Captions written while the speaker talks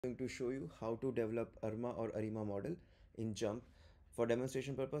Going to show you how to develop ARMA or ARIMA model in JMP. For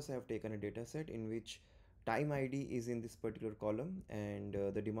demonstration purpose, I have taken a data set in which time ID is in this particular column and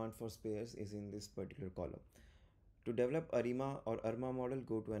the demand for spares is in this particular column. To develop ARIMA or ARMA model,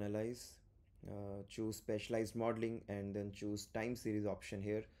 go to Analyze, choose Specialized Modeling and then choose Time Series option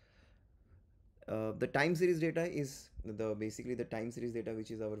here. The time series data is basically the time series data,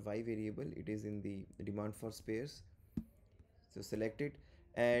 which is our Y variable. It is in the demand for spares. So select it,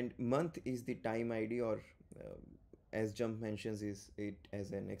 and month is the time ID, or as JMP mentions is it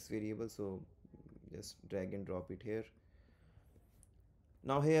as an X variable. So just drag and drop it here.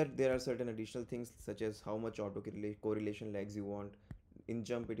 Now here there are certain additional things such as how much auto correlation lags you want. In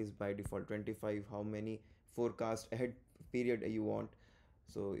JMP it is by default 25. How many forecast ahead period you want.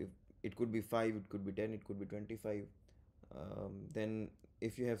 So if it could be 5, it could be 10, it could be 25. Then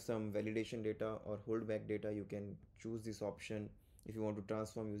if you have some validation data or holdback data, you can choose this option. If you want to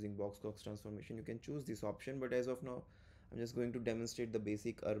transform using box-Cox transformation, you can choose this option. But as of now, I'm just going to demonstrate the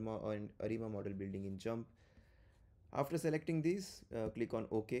basic ARMA and ARIMA model building in JMP. After selecting these, click on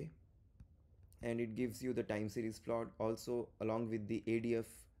OK, and it gives you the time series plot also along with the ADF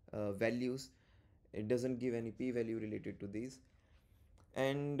values. It doesn't give any p-value related to these.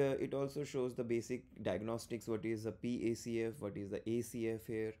 And it also shows the basic diagnostics, what is the PACF, what is the ACF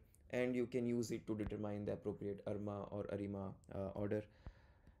here, and you can use it to determine the appropriate ARMA or ARIMA order.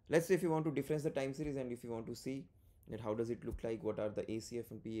 Let's say if you want to difference the time series and if you want to see that how does it look like, what are the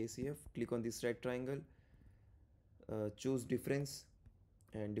ACF and PACF, click on this red triangle, choose difference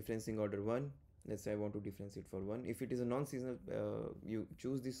and differencing order 1. Let's say I want to difference it for 1. If it is a non-seasonal, you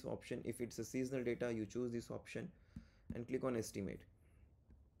choose this option. If it's a seasonal data, you choose this option and click on estimate.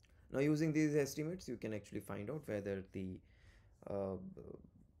 Now using these estimates, you can actually find out whether the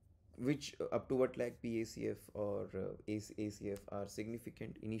which up to what lag PACF or ACF are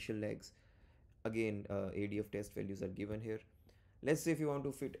significant initial lags. Again, ADF test values are given here. Let's say if you want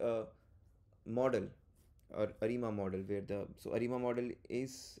to fit a model or ARIMA model, where so ARIMA model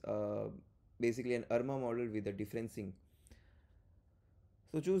is basically an ARMA model with a differencing.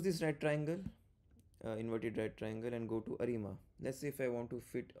 So choose this right triangle, inverted right triangle, and go to ARIMA. Let's say if I want to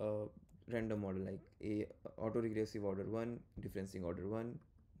fit a random model like a autoregressive order 1, differencing order 1,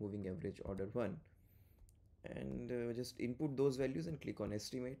 moving average order 1, and just input those values and click on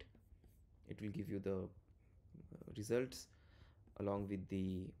estimate. It will give you the results along with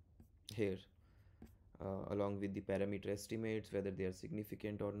the here along with the parameter estimates, whether they are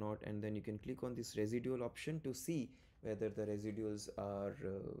significant or not, and then you can click on this residual option to see whether the residuals are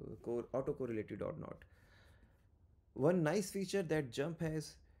autocorrelated or not. One nice feature that JMP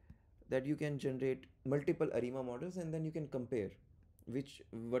has, that you can generate multiple ARIMA models and then you can compare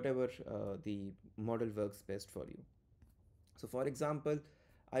whatever the model works best for you. So for example,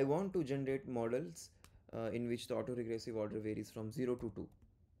 I want to generate models in which the autoregressive order varies from 0 to 2,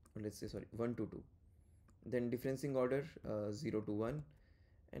 or let's say 1 to 2. Then differencing order 0 to 1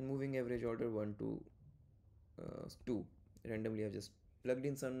 and moving average order 1 to 2. Randomly I've just plugged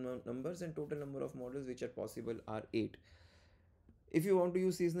in some numbers, and total number of models which are possible are 8. If you want to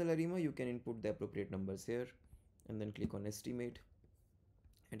use seasonal ARIMA, you can input the appropriate numbers here and then click on estimate,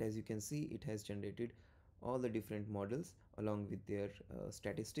 and as you can see, it has generated all the different models along with their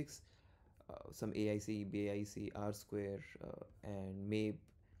statistics, some AIC, BAIC, R square, and MAPE,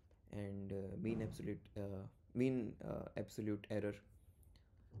 and mean absolute error.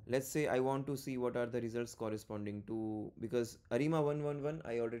 Let's say I want to see what are the results corresponding to, because ARIMA 111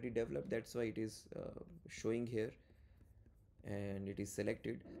 I already developed, that's why it is showing here and it is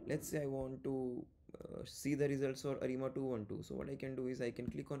selected. Let's say I want to see the results for ARIMA 212. So what I can do is I can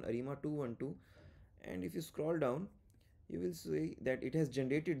click on ARIMA 212, and if you scroll down, you will see that it has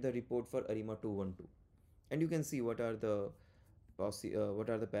generated the report for ARIMA 212, and you can see what are the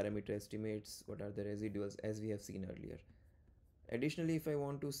parameter estimates, what are the residuals, as we have seen earlier. Additionally, if I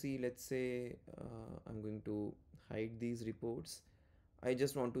want to see, let's say I'm going to hide these reports. I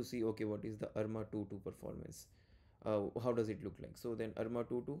just want to see, okay, what is the ARMA 22 performance? How does it look like? So then ARMA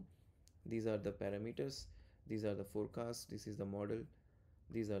 22, these are the parameters, these are the forecasts, this is the model,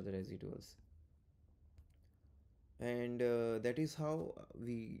 these are the residuals. And that is how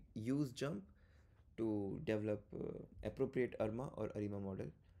we use JMP to develop appropriate ARMA or ARIMA model.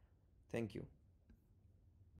 Thank you.